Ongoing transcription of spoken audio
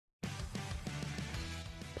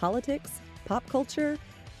politics, pop culture,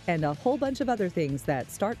 and a whole bunch of other things that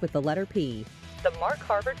start with the letter P. The Mark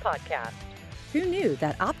Harvard Podcast. Who knew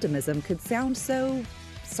that optimism could sound so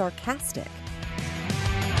sarcastic?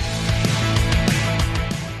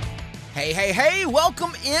 Hey,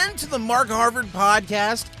 welcome into the Mark Harvard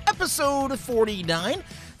Podcast, episode 49.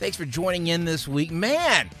 Thanks for joining in this week.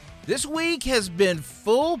 Man, this week has been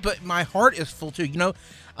full, but my heart is full too.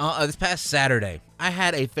 This past Saturday, I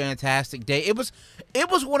had a fantastic day. It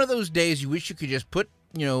was one of those days you wish you could just put,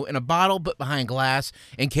 in a bottle, but behind glass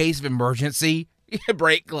in case of emergency.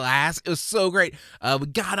 Break glass. It was so great. We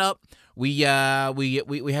got up. We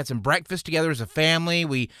had some breakfast together as a family.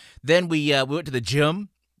 We went to the gym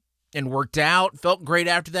and worked out. Felt great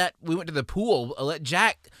after that. We went to the pool. I let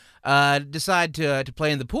Jack decide to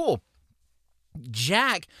play in the pool.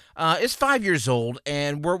 Jack is 5 years old,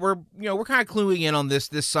 and we're kind of cluing in on this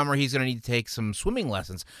summer. He's going to need to take some swimming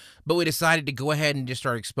lessons, but we decided to go ahead and just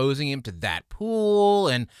start exposing him to that pool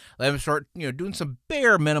and let him start doing some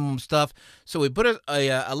bare minimum stuff. So we put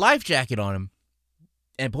a life jacket on him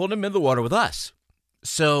and pulled him in the water with us.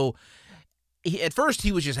 So at first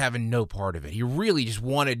he was just having no part of it. He really just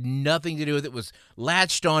wanted nothing to do with it. Was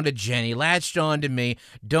latched on to Jenny, latched on to me.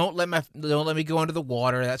 Don't let me go into the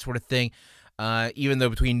water, that sort of thing. Even though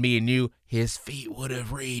between me and you, his feet would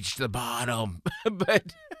have reached the bottom.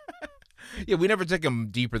 But yeah, we never took him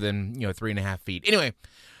deeper than 3.5 feet. Anyway,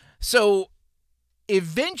 so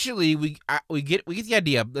eventually we get the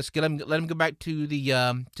idea. Let him go back to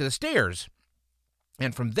the stairs,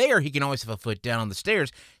 and from there he can always have a foot down on the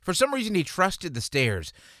stairs. For some reason, he trusted the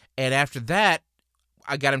stairs, and after that,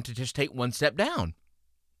 I got him to just take one step down.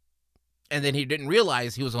 And then he didn't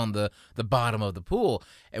realize he was on the bottom of the pool.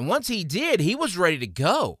 And once he did, he was ready to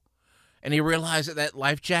go. And he realized that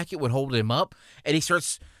life jacket would hold him up. And he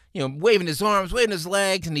starts, waving his arms, waving his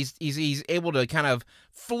legs, and he's able to kind of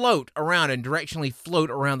float around and directionally float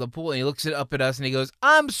around the pool. And he looks up at us and he goes,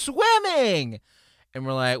 "I'm swimming!" And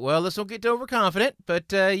we're like, well, let's don't get too overconfident. But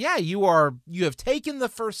yeah, you have taken the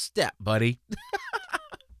first step, buddy.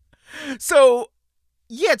 So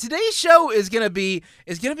yeah, today's show is gonna be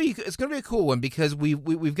a cool one because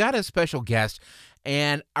we've got a special guest,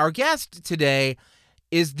 and our guest today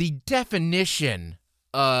is the definition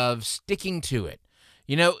of sticking to it.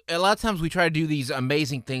 A lot of times we try to do these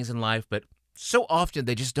amazing things in life, but so often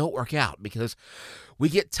they just don't work out because we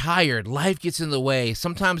get tired, life gets in the way.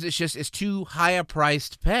 Sometimes it's too high a price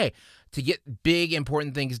to pay to get big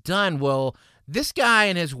important things done. Well, this guy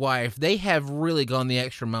and his wife, they have really gone the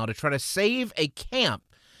extra mile to try to save a camp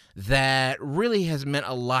that really has meant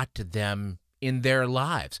a lot to them in their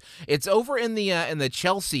lives. It's over in the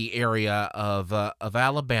Chelsea area of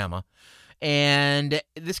Alabama, and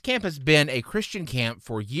this camp has been a Christian camp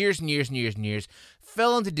for years and years and years and years.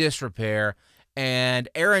 Fell into disrepair, and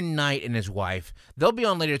Aaron Knight and his wife, they'll be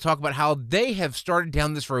on later to talk about how they have started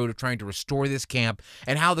down this road of trying to restore this camp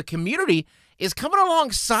and how the community is coming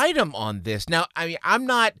alongside them on this. Now, I mean, I'm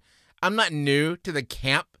not new to the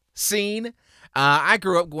camp scene. I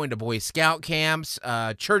grew up going to Boy Scout camps,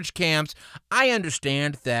 church camps. I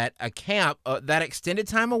understand that a camp, that extended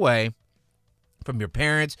time away from your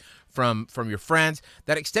parents, from your friends,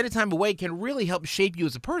 that extended time away can really help shape you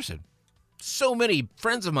as a person. So many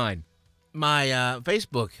friends of mine, my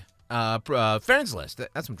Facebook friends list.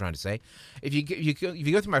 That's what I'm trying to say. If you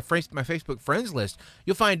go through my Facebook friends list,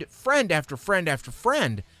 you'll find friend after friend after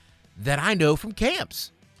friend that I know from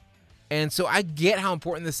camps. And so I get how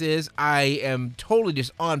important this is. I am totally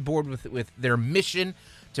just on board with their mission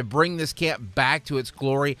to bring this camp back to its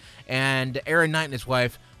glory. And Aaron Knight and his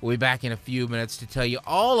wife will be back in a few minutes to tell you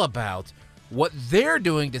all about what they're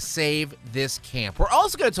doing to save this camp. We're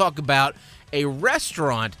also going to talk about a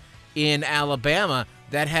restaurant in Alabama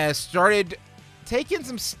that has started taking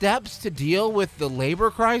some steps to deal with the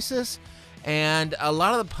labor crisis. And a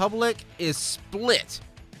lot of the public is split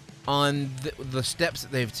on the steps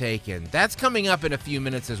that they've taken. That's coming up in a few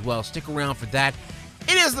minutes as well. Stick around for that.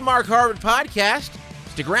 It is the Mark Harvard Podcast.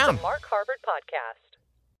 Stick around. The Mark Harvard Podcast.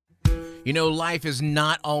 Life is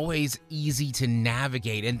not always easy to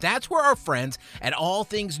navigate, and that's where our friends at All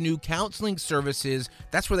Things New Counseling Services,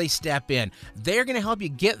 that's where they step in. They're going to help you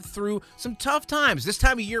get through some tough times. This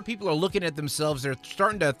time of year, people are looking at themselves. They're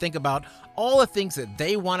starting to think about all the things that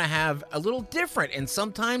they want to have a little different, and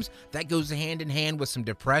sometimes that goes hand in hand with some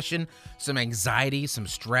depression, some anxiety, some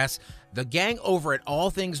stress. The gang over at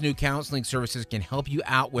All Things New Counseling Services can help you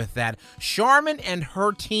out with that. Charmin and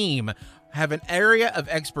her team have an area of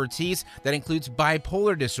expertise that includes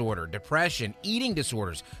bipolar disorder, depression, eating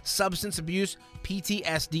disorders, substance abuse,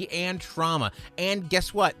 PTSD, and trauma. And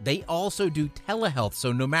guess what? They also do telehealth.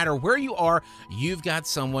 So no matter where you are, you've got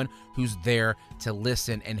someone who's there to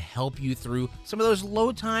listen and help you through some of those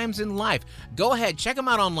low times in life. Go ahead, check them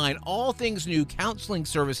out online,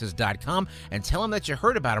 allthingsnewcounselingservices.com, and tell them that you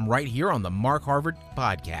heard about them right here on the Mark Harvard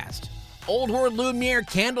Podcast. Old World Lumiere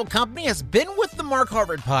Candle Company has been with the Mark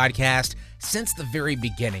Harvard Podcast since the very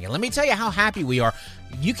beginning. And let me tell you how happy we are.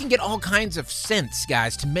 You can get all kinds of scents,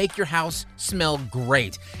 guys, to make your house smell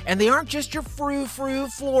great. And they aren't just your frou-frou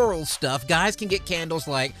floral stuff. Guys can get candles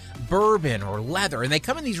like bourbon or leather, and they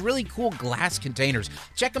come in these really cool glass containers.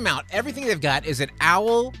 Check them out. Everything they've got is at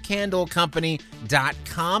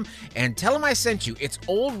owlcandlecompany.com. And tell them I sent you. It's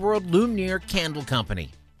Old World Lumiere Candle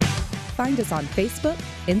Company. Find us on Facebook,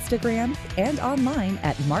 Instagram, and online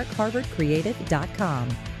at markharvardcreative.com.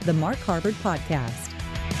 The Mark Harvard Podcast.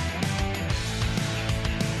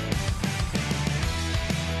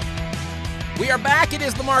 We are back. It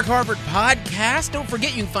is the Mark Harvard Podcast. Don't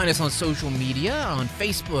forget you can find us on social media, on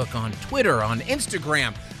Facebook, on Twitter, on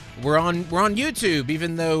Instagram. We're on YouTube,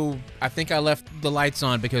 even though I think I left the lights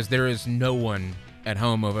on because there is no one at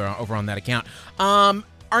home over on that account.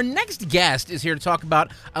 Our next guest is here to talk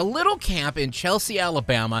about a little camp in Chelsea,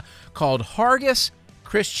 Alabama called Hargis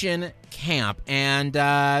Christian Camp. And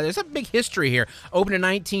there's a big history here. Opened in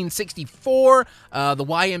 1964. The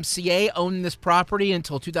YMCA owned this property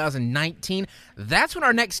until 2019. That's when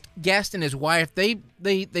our next guest and his wife, they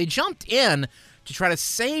jumped in to try to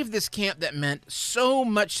save this camp that meant so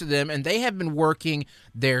much to them, and they have been working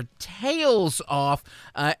their tails off.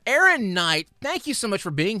 Aaron Knight, thank you so much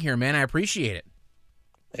for being here, man. I appreciate it.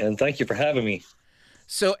 And thank you for having me.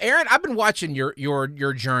 So, Aaron, I've been watching your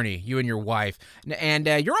journey, you and your wife, and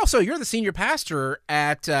you're the senior pastor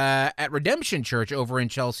at Redemption Church over in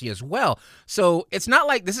Chelsea as well. So it's not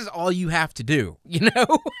like this is all you have to do,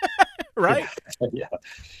 right? Yeah.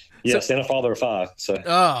 Yes, and a father of five. So.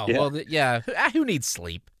 Oh, yeah. Well, yeah. Who needs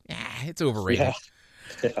sleep? It's overrated.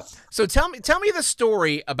 Yeah. So tell me the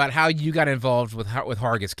story about how you got involved with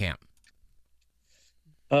Hargis Camp.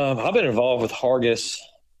 I've been involved with Hargis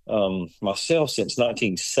myself since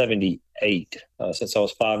 1978, since I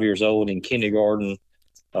was 5 years old in kindergarten.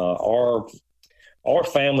 Our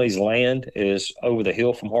family's land is over the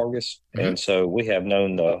hill from Hargis, and so we have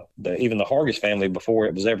known even the Hargis family before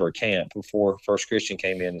it was ever a camp. Before First Christian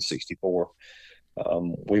came in '64,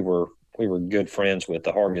 we were good friends with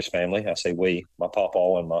the Hargis family. I say we, my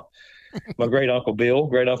pawpaw and my great uncle Bill.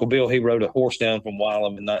 Great Uncle Bill, he rode a horse down from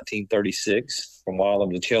Wylam in 1936, from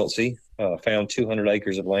Wylam to Chelsea. Found 200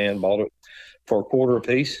 acres of land, bought it for a quarter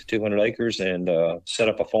apiece, 200 acres, and set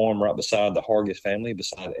up a farm right beside the Hargis family,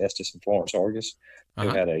 beside Estes and Florence Hargis, who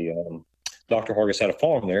had Dr. Hargis had a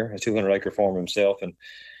farm there, a 200-acre farm himself, and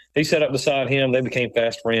he set up beside him. They became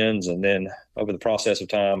fast friends, and then over the process of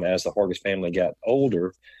time, as the Hargis family got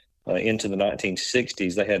older, into the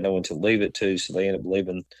 1960s, they had no one to leave it to, so they ended up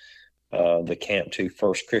leaving the camp to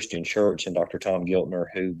First Christian Church and Dr. Tom Giltner,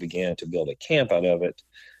 who began to build a camp out of it.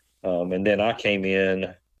 And then I came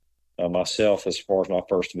in myself as far as my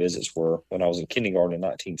first visits were when I was in kindergarten in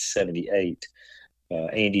 1978.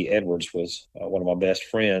 Andy Edwards was one of my best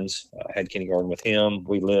friends. I had kindergarten with him.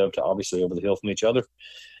 We lived obviously over the hill from each other.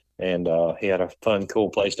 And he had a fun,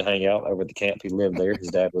 cool place to hang out over at the camp. He lived there. His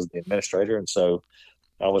dad was the administrator. And so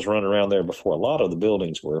I was running around there before a lot of the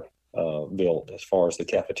buildings were built, as far as the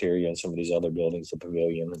cafeteria and some of these other buildings, the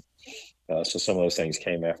pavilion. So some of those things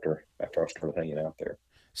came after I started hanging out there.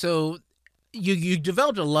 So you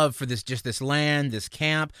developed a love for this land, this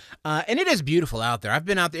camp, and it is beautiful out there. I've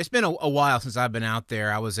been out there. It's been a while since I've been out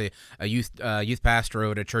there. I was a youth pastor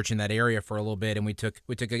at a church in that area for a little bit, and we took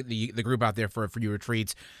the group out there for a few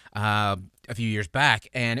retreats a few years back,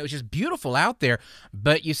 and it was just beautiful out there.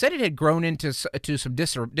 But you said it had grown into some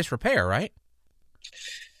disrepair, right?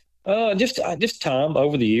 Just time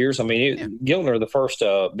over the years. I mean, Giltner, the first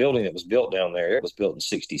building that was built down there, it was built in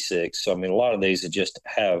 '66. So, I mean, a lot of these that just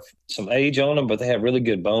have some age on them, but they have really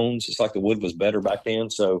good bones. It's like the wood was better back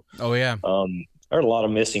then. So, there are a lot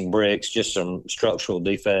of missing bricks, just some structural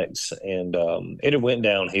defects, and it had went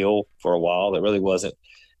downhill for a while. It really wasn't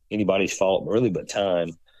anybody's fault, but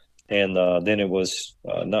time. And then it was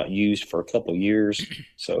not used for a couple of years.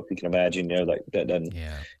 So, if you can imagine, that doesn't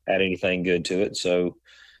add anything good to it. So.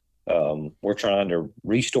 We're trying to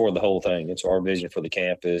restore the whole thing. It's our vision for the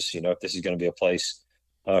camp is, if this is going to be a place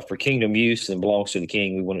for kingdom use and belongs to the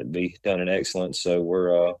king, we want it to be done in excellence. So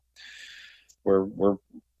we're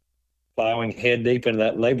plowing head deep into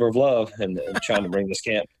that labor of love and trying to bring this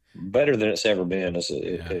camp better than it's ever been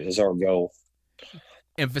is our goal.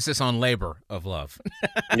 Emphasis on labor of love.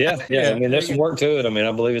 Yeah. I mean, there's some work to it. I mean,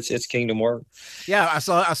 I believe it's kingdom work. Yeah, I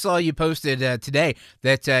saw you posted today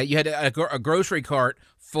that you had a grocery cart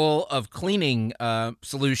full of cleaning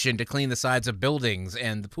solution to clean the sides of buildings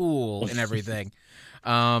and the pool and everything.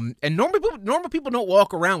 And normal people don't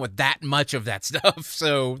walk around with that much of that stuff,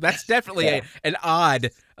 so that's definitely an odd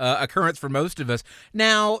occurrence for most of us.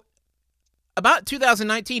 Now, about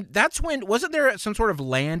 2019, that's when, wasn't there some sort of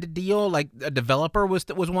land deal, like a developer was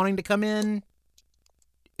wanting to come in?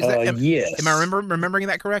 Yes. Am I remembering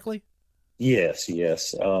that correctly? Yes.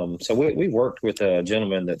 So we worked with a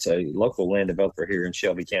gentleman that's a local land developer here in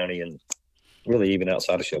Shelby County, and really even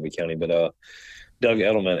outside of Shelby County, but Doug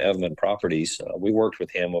Edelman Properties. We worked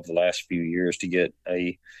with him over the last few years to get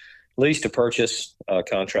a lease to purchase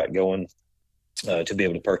contract going to be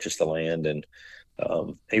able to purchase the land. And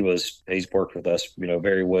he's worked with us,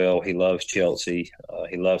 very well. He loves Chelsea.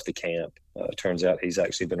 He loves the camp. Turns out he's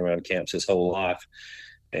actually been around camps his whole life.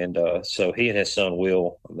 And so he and his son,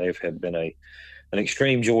 Will, they've been an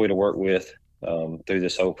extreme joy to work with through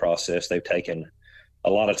this whole process. They've taken a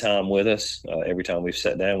lot of time with us. Every time we've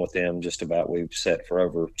sat down with them, we've sat for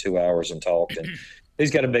over 2 hours and talked. And he's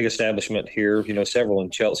got a big establishment here, several in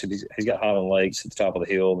Chelsea. He's got Highland Lakes at the top of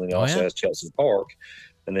the hill, and he also has Chelsea Park.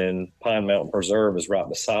 And then Pine Mountain Preserve is right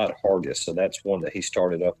beside Hargis. So that's one that he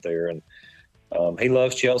started up there. And he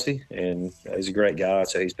loves Chelsea, and he's a great guy.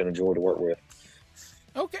 So he's been a joy to work with.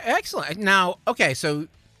 Okay, excellent. Now, so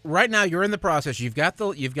right now you're in the process. You've got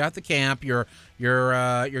the camp. You're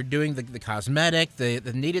doing the cosmetic,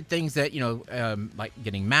 the needed things that like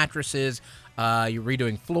getting mattresses. You're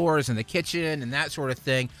redoing floors in the kitchen and that sort of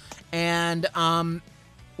thing. And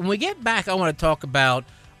when we get back, I want to talk about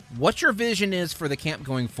what your vision is for the camp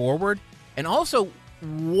going forward, and also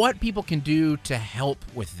what people can do to help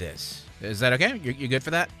with this. Is that okay? You good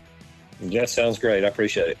for that? Yeah, sounds great. I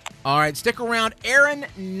appreciate it. All right, stick around. Aaron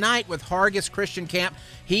Knight with Hargis Christian Camp.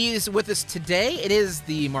 He's with us today. It is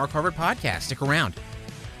the Mark Harvard Podcast. Stick around.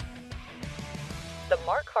 The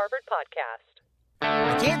Mark Harvard Podcast.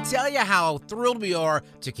 I can't tell you how thrilled we are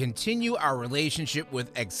to continue our relationship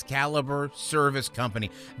with Excalibur Service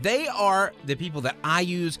Company. They are the people that I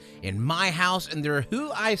use in my house, and they're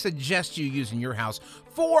who I suggest you use in your house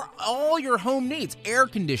for all your home needs: air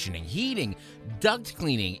conditioning, heating, duct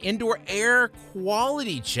cleaning, indoor air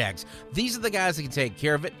quality checks. These are the guys that can take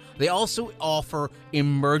care of it. They also offer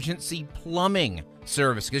emergency plumbing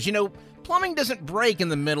service, because plumbing doesn't break in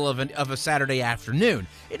the middle of a Saturday afternoon.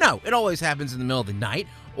 It always happens in the middle of the night,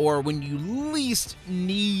 or when you least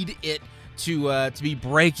need it to be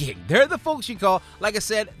breaking. They're the folks you call. Like I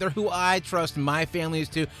said, they're who I trust my family is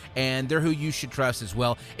to, and they're who you should trust as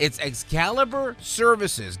well. It's Excalibur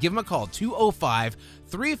Services. Give them a call,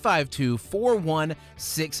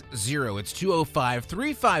 205-352-4160. It's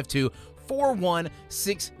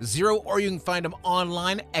 205-352-4160, or you can find them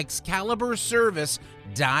online,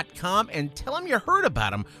 excaliburservice.com, and tell them you heard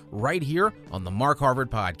about them right here on the Mark Harvard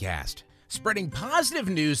Podcast. Spreading positive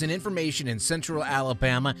news and information in Central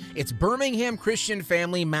Alabama, it's Birmingham Christian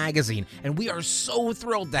Family Magazine, and we are so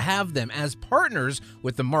thrilled to have them as partners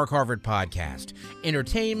with the Mark Harvard Podcast.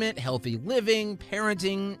 Entertainment, healthy living,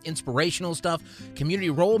 parenting, inspirational stuff, community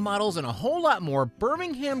role models, and a whole lot more.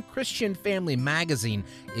 Birmingham Christian Family Magazine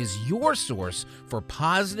is your source for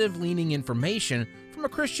positive-leaning information from a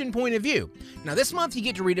Christian point of view. Now, this month you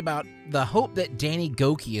get to read about the hope that Danny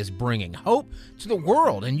Goki is bringing, hope to the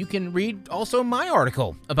world, and you can read also my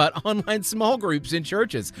article about online small groups in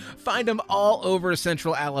churches. Find them all over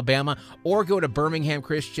Central Alabama, or go to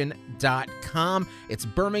birminghamchristian.com. It's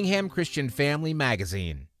Birmingham Christian Family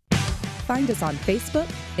Magazine. Find us on Facebook,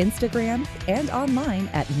 Instagram, and online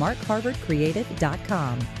at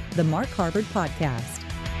markharvardcreative.com. The Mark Harvard Podcast.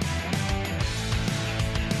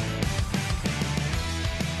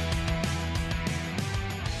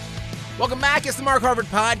 Welcome back. It's the Mark Harvard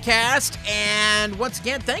Podcast, and once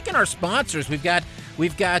again, thanking our sponsors. We've got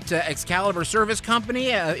Excalibur Service Company.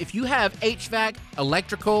 If you have HVAC,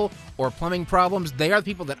 electrical, or plumbing problems, they are the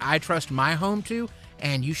people that I trust my home to,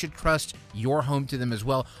 and you should trust your home to them as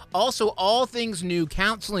well. Also, All Things New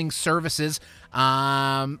Counseling Services,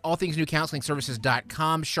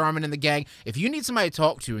 allthingsnewcounselingservices.com. Charmin and the gang. If you need somebody to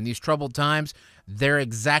talk to in these troubled times, they're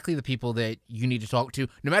exactly the people that you need to talk to,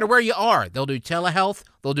 no matter where you are. They'll do telehealth.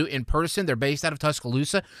 They'll do in person. They're based out of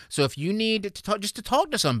Tuscaloosa. So if you need to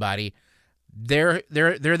talk to somebody, they're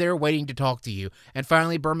there waiting to talk to you. And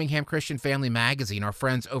finally, Birmingham Christian Family Magazine, our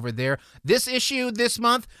friends over there. This issue this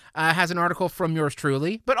month has an article from yours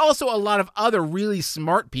truly, but also a lot of other really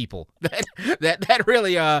smart people that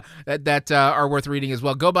really are worth reading as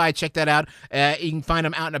well. Go by, check that out. You can find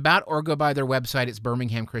them out and about, or go by their website. It's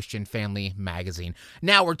Birmingham Christian Family Magazine.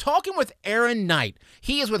 Now we're talking with Aaron Knight.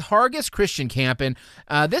 He is with Hargis Christian Camp, and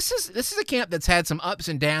this is a camp that's had some ups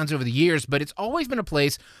and downs over the years, but it's always been a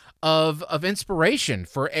place of inspiration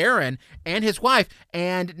for Aaron and his wife.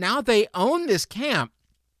 And now they own this camp.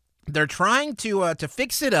 They're trying to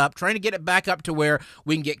fix it up, trying to get it back up to where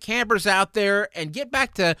we can get campers out there and get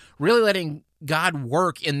back to really letting God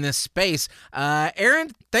work in this space.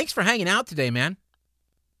 Aaron, thanks for hanging out today, man.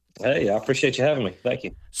 Hey, I appreciate you having me. Thank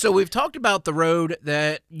you. So we've talked about the road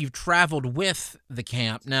that you've traveled with the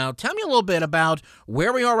camp. Now, tell me a little bit about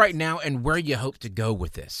where we are right now and where you hope to go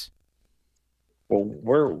with this. Well,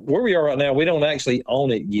 where we are right now, we don't actually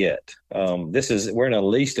own it yet. We're in a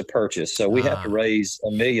lease to purchase, so we have to raise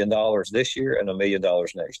 $1 million this year and $1 million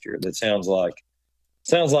next year. That sounds like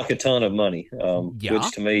a ton of money,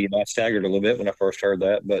 which to me, I staggered a little bit when I first heard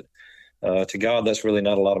that, but to God, that's really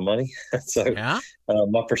not a lot of money. So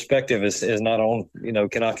my perspective is not on,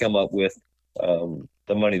 can I come up with the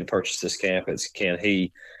money to purchase this camp? It's can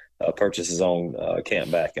he purchase his own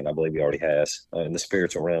camp back, and I believe he already has in the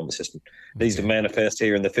spiritual realm. It just needs to manifest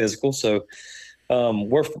here in the physical. So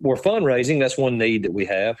we're fundraising. That's one need that we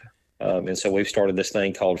have, and so we've started this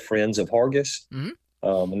thing called Friends of Hargis,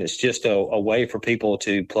 and it's just a way for people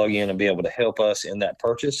to plug in and be able to help us in that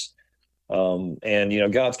purchase.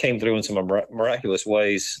 And God's came through in some miraculous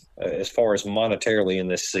ways as far as monetarily in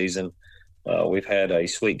this season. We've had a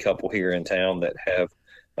sweet couple here in town that have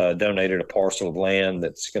donated a parcel of land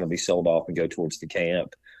that's going to be sold off and go towards the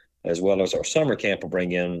camp, as well as our summer camp will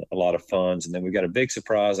bring in a lot of funds. And then we've got a big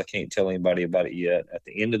surprise. I can't tell anybody about it yet. At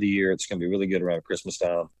the end of the year, it's going to be really good around Christmas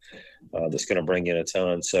time. That's going to bring in a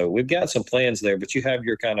ton. So we've got some plans there, but you have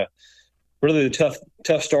your kind of really the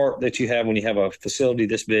tough start that you have when you have a facility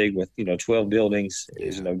this big with 12 buildings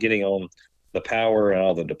is getting on the power and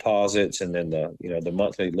all the deposits, and then the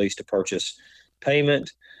monthly lease to purchase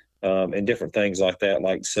payment. And different things like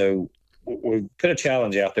that. So we put a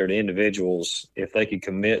challenge out there to individuals if they could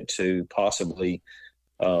commit to possibly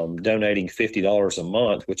donating $50 a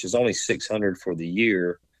month, which is only $600 for the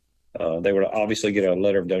year. They would obviously get a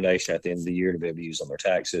letter of donation at the end of the year to be able to use on their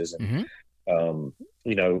taxes. And,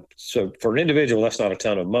 so for an individual, that's not a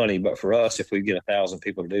ton of money. But for us, if we get 1,000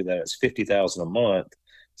 people to do that, it's $50,000 a month,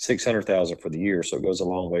 $600,000 for the year. So it goes a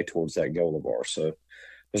long way towards that goal of ours. So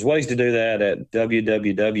there's ways to do that at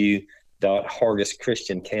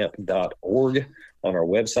www.hargischristiancamp.org on our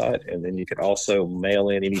website. And then you can also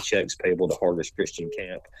mail in any checks payable to Hargis Christian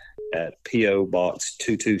Camp at P.O. Box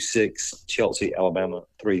 226, Chelsea, Alabama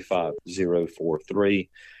 35043.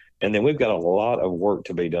 And then we've got a lot of work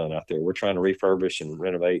to be done out there. We're trying to refurbish and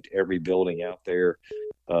renovate every building out there.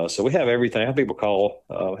 So we have everything. I have people call,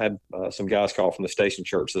 had some guys call from the Station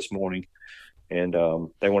Church this morning. And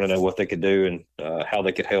they want to know what they could do and how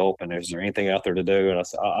they could help, and is there anything out there to do? And I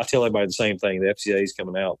tell everybody the same thing. The FCA is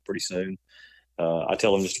coming out pretty soon. I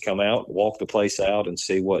tell them just to come out, walk the place out, and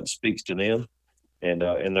see what speaks to them and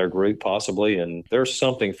in their group possibly. And there's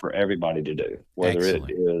something for everybody to do, whether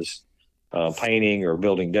Excellent. It is painting or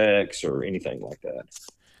building decks or anything like that.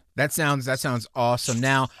 That sounds awesome.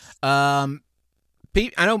 Now, I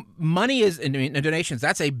know money is in donations.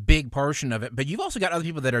 That's a big portion of it, but you've also got other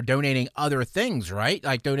people that are donating other things, right?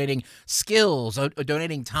 Like donating skills,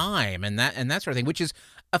 donating time, and that sort of thing, which is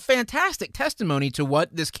a fantastic testimony to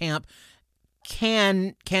what this camp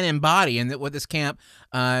can embody, and that what this camp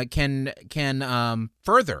can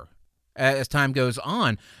further as time goes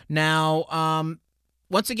on. Now,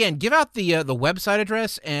 once again, give out the website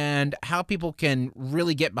address and how people can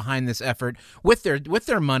really get behind this effort with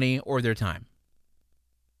their money or their time.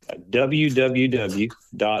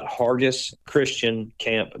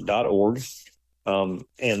 www.hargischristiancamp.org.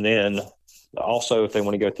 And then also, if they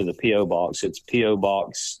want to go to the P.O. Box, it's P.O.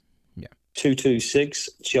 Box 226,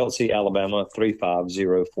 Chelsea, Alabama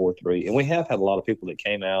 35043. And we have had a lot of people that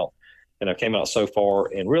came out so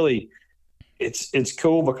far. And really, it's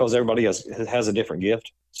cool because everybody has a different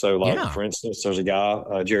gift. So, for instance, there's a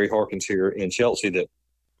guy, Jerry Harkins here in Chelsea, that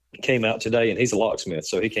came out today, and he's a locksmith.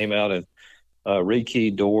 So he came out and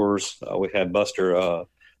rekeyed doors. We had Buster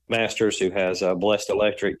Masters, who has Blessed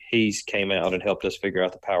Electric. He's came out and helped us figure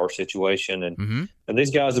out the power situation. And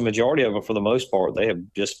these guys, the majority of them, for the most part, they have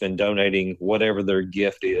just been donating whatever their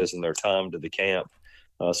gift is and their time to the camp.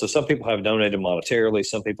 So some people have donated monetarily.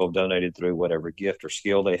 Some people have donated through whatever gift or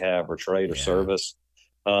skill they have or trade or service.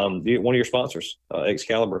 one of your sponsors,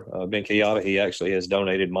 Excalibur, Ben Kayada, he actually has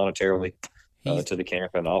donated monetarily to the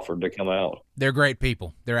camp and offered to come out. They're great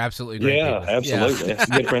people. They're absolutely great people. Absolutely. Yeah. That's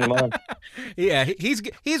a good friend of mine. Yeah,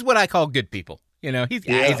 he's what I call good people. He's a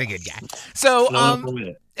good guy. So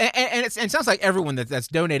and it sounds like everyone that's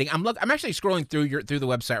donating. I'm actually scrolling through the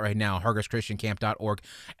website right now, hargischristiancamp.org,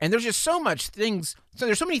 and there's just so much things. So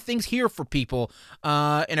there's so many things here for people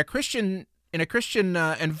in a Christian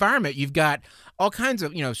environment. You've got all kinds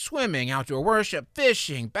of swimming, outdoor worship,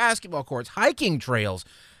 fishing, basketball courts, hiking trails,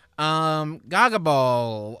 gaga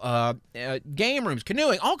ball, game rooms,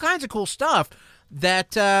 canoeing, all kinds of cool stuff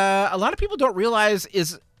that a lot of people don't realize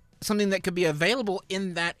is something that could be available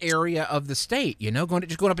in that area of the state. Going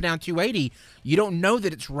up and down 280, you don't know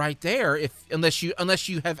that it's right there unless you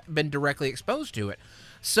have been directly exposed to it.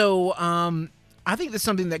 So I think that's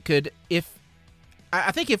something that could, if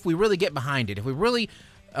we really get behind it, if we really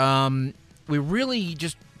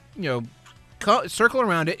just circle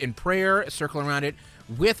around it in prayer, circle around it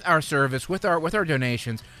with our service, with our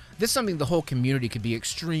donations, this is something the whole community could be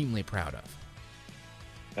extremely proud of.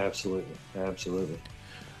 Absolutely.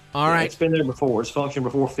 All right. It's been there before. It's functioned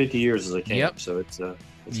before 50 years as a camp, Yep. So it's going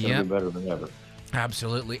to be better than ever.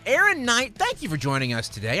 Absolutely. Aaron Knight, thank you for joining us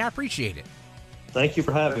today. I appreciate it. Thank you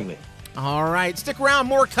for having me. All right. Stick around.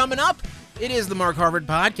 More coming up. It is the Mark Harvard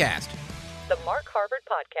Podcast. The Mark Harvard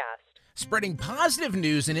Podcast. Spreading positive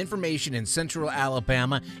news and information in Central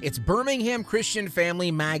Alabama, it's Birmingham Christian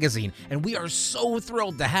Family Magazine, and we are so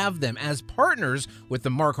thrilled to have them as partners with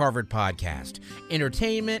the Mark Harvard Podcast.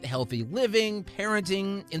 Entertainment, healthy living,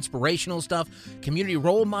 parenting, inspirational stuff, community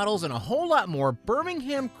role models, and a whole lot more.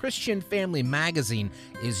 Birmingham Christian Family Magazine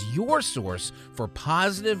is your source for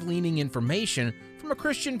positive-leaning information from a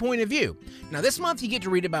Christian point of view. Now, this month you get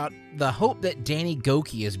to read about the hope that Danny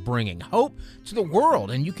Goki is bringing, hope to the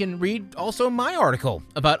world, and you can read also my article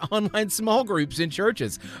about online small groups in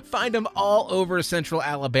churches. Find them all over Central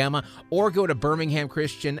Alabama, or go to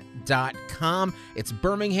birminghamchristian.com. It's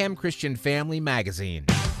Birmingham Christian Family Magazine.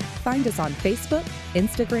 Find us on Facebook,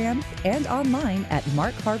 Instagram, and online at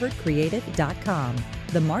markharvardcreative.com.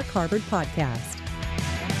 The Mark Harvard Podcast.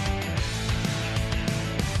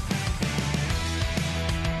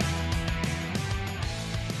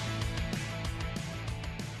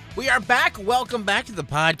 We are back. Welcome back to the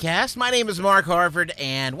podcast. My name is Mark Harvard,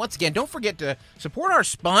 and once again, don't forget to support our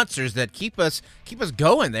sponsors that keep us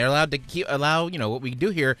going. They're allowed to allow what we do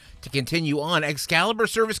here to continue on. Excalibur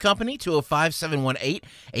Service Company,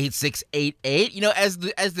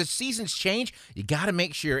 205-718-8688. As the seasons change, you got to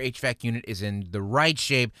make sure your HVAC unit is in the right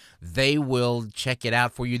shape. They will check it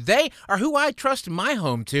out for you. They are who I trust my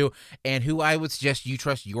home to, and who I would suggest you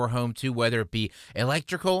trust your home to, whether it be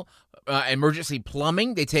electrical, emergency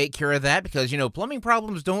plumbing. They take care of that because, plumbing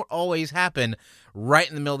problems don't always happen right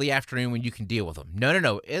in the middle of the afternoon when you can deal with them.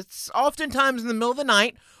 No. It's oftentimes in the middle of the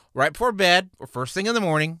night, right before bed, or first thing in the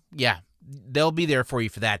morning. Yeah, they'll be there for you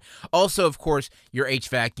for that. Also, of course, your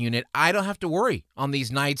HVAC unit. I don't have to worry on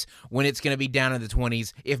these nights when it's going to be down in the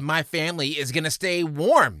 20s if my family is going to stay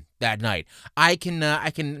warm that night. I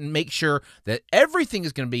can make sure that everything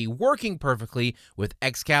is going to be working perfectly with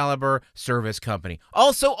Excalibur Service Company.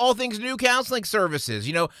 Also, all things new counseling services.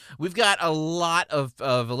 We've got a lot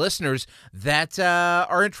of listeners that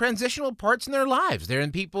are in transitional parts in their lives. They're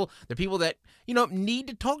people that need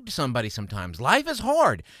to talk to somebody sometimes. Life is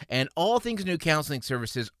hard, and all things new counseling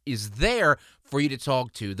services is there for you to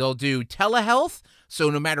talk to. They'll do telehealth, so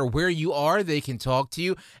no matter where you are, they can talk to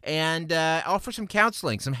you and offer some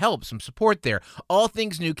counseling, some help, some support there.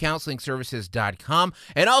 allthingsnewcounselingservices.com.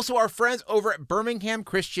 And also our friends over at Birmingham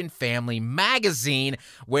Christian Family Magazine,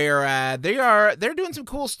 where they're doing some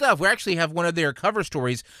cool stuff. We actually have one of their cover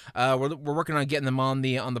stories. We're working on getting them on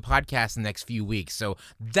the podcast in the next few weeks. So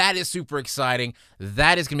that is super exciting.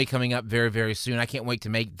 That is going to be coming up very, very soon. I can't wait to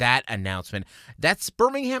make that announcement. That's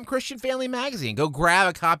Birmingham Christian Family Magazine. Go grab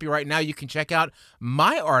a copy right now. You can check out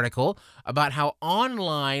my article about how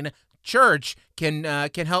online church can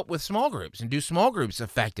help with small groups and do small groups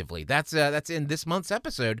effectively. That's in this month's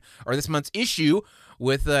episode, or this month's issue,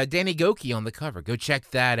 with Danny Goki on the cover. Go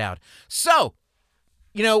check that out. So,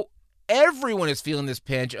 everyone is feeling this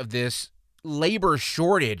pinch of this labor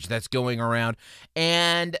shortage that's going around,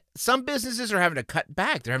 and some businesses are having to cut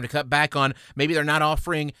back. They're having to cut back on, maybe they're not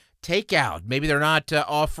offering takeout. Maybe they're not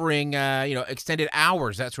offering, extended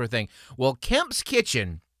hours, that sort of thing. Well, Kemp's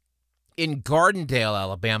Kitchen in Gardendale,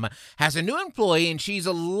 Alabama, has a new employee, and she's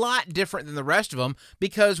a lot different than the rest of them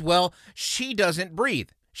because, well, she doesn't breathe.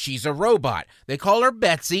 She's a robot. They call her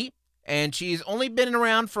Betsy, and she's only been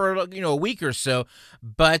around for a week or so,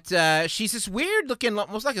 but she's this weird looking,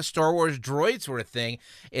 almost like a Star Wars droid sort of thing.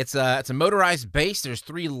 It's a motorized base. There's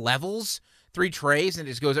 3 levels, 3 trays, and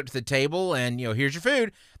it just goes up to the table, and here's your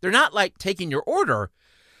food. They're not like taking your order,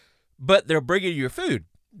 but they're bringing you your food.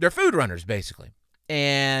 They're food runners basically.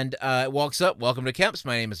 And it walks up, welcome to Kemp's.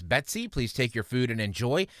 My name is Betsy. Please take your food and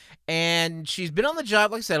enjoy. And she's been on the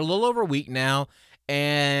job, like I said, a little over a week now.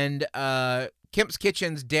 And Kemp's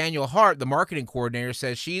Kitchen's Daniel Hart, the marketing coordinator,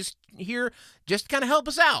 says she's here just to kind of help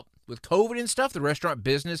us out. With COVID and stuff, the restaurant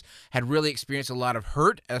business had really experienced a lot of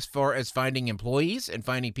hurt as far as finding employees and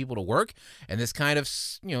finding people to work. And this kind of,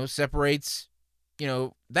 separates,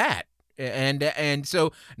 that. And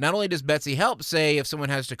so not only does Betsy help, say, if someone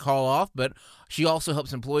has to call off, but she also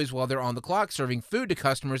helps employees while they're on the clock serving food to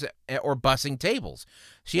customers or bussing tables.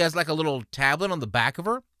 She has like a little tablet on the back of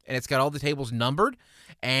her, and it's got all the tables numbered.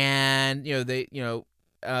 And,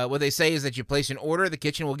 what they say is that you place an order, the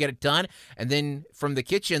kitchen will get it done, and then from the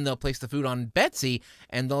kitchen, they'll place the food on Betsy,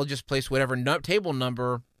 and they'll just place whatever table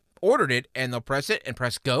number ordered it, and they'll press it and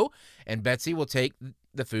press go, and Betsy will take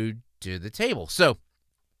the food to the table. So,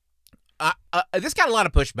 this got a lot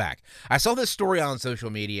of pushback. I saw this story on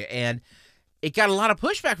social media, and it got a lot of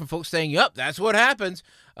pushback from folks saying, yep, that's what happens.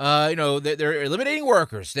 They're eliminating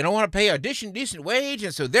workers. They don't want to pay a decent wage,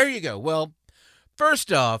 and so there you go. Well,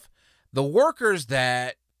 first off, the workers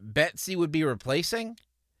that Betsy would be replacing,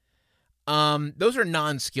 those are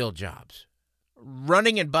non-skilled jobs.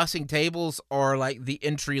 Running and bussing tables are like the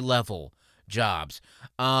entry-level jobs.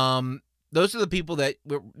 Those are the people that,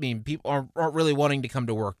 people aren't really wanting to come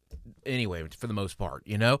to work anyway, for the most part,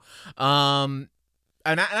 And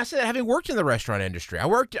I said that having worked in the restaurant industry. I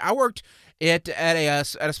worked at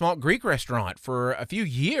a small Greek restaurant for a few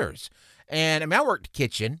years. And I worked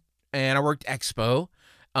kitchen and I worked expo.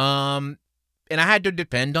 And I had to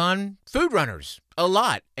depend on food runners a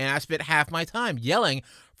lot. And I spent half my time yelling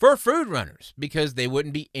for food runners because they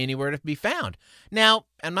wouldn't be anywhere to be found. Now,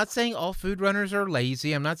 I'm not saying all food runners are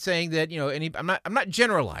lazy. I'm not saying that, I'm not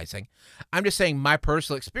generalizing. I'm just saying my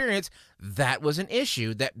personal experience, that was an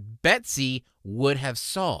issue that Betsy would have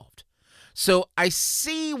solved. So I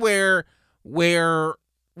see where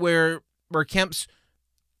Kemp's,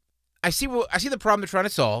 I see the problem they're trying to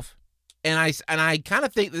solve. And I kind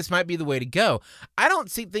of think this might be the way to go. I don't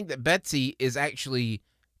think that Betsy is actually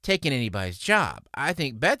taking anybody's job. I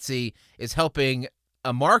think Betsy is helping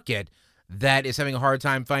a market that is having a hard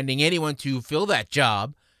time finding anyone to fill that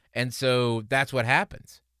job. And so that's what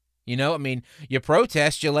happens. You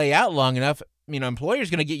protest, you lay out long enough, employer's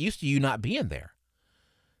going to get used to you not being there.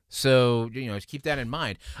 So, just keep that in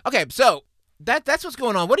mind. Okay, so that's what's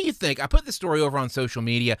going on. What do you think? I put this story over on social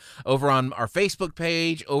media, over on our Facebook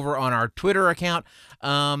page, over on our Twitter account.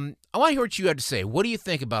 I want to hear what you have to say. What do you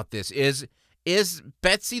think about this? Is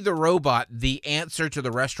Betsy the robot the answer to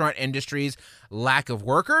the restaurant industry's lack of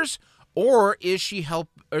workers, or is she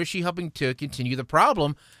helping to continue the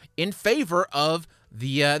problem in favor of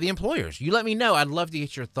the employers? You let me know. I'd love to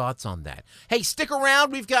get your thoughts on that. Hey, stick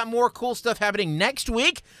around. We've got more cool stuff happening next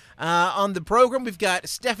week on the program. We've got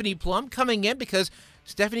Stephanie Plum coming in because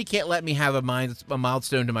Stephanie can't let me have a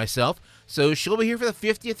milestone to myself, so she'll be here for the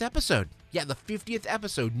 50th episode. Yeah, the 50th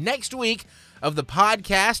episode next week of the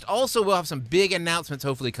podcast. Also, we'll have some big announcements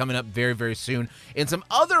hopefully coming up very, very soon in some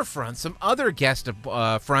other fronts, some other guest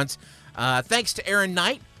fronts. Thanks to Aaron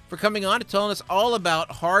Knight for coming on and telling us all about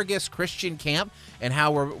Hargis Christian Camp and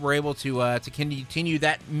how we're able to continue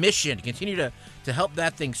that mission, continue to help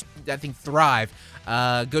that thing thrive.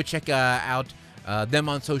 Go check out them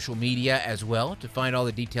on social media as well to find all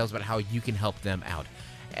the details about how you can help them out.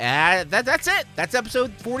 That's it. That's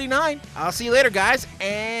episode 49. I'll see you later, guys,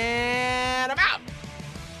 and I'm out.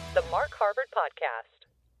 The Mark Harvard Podcast.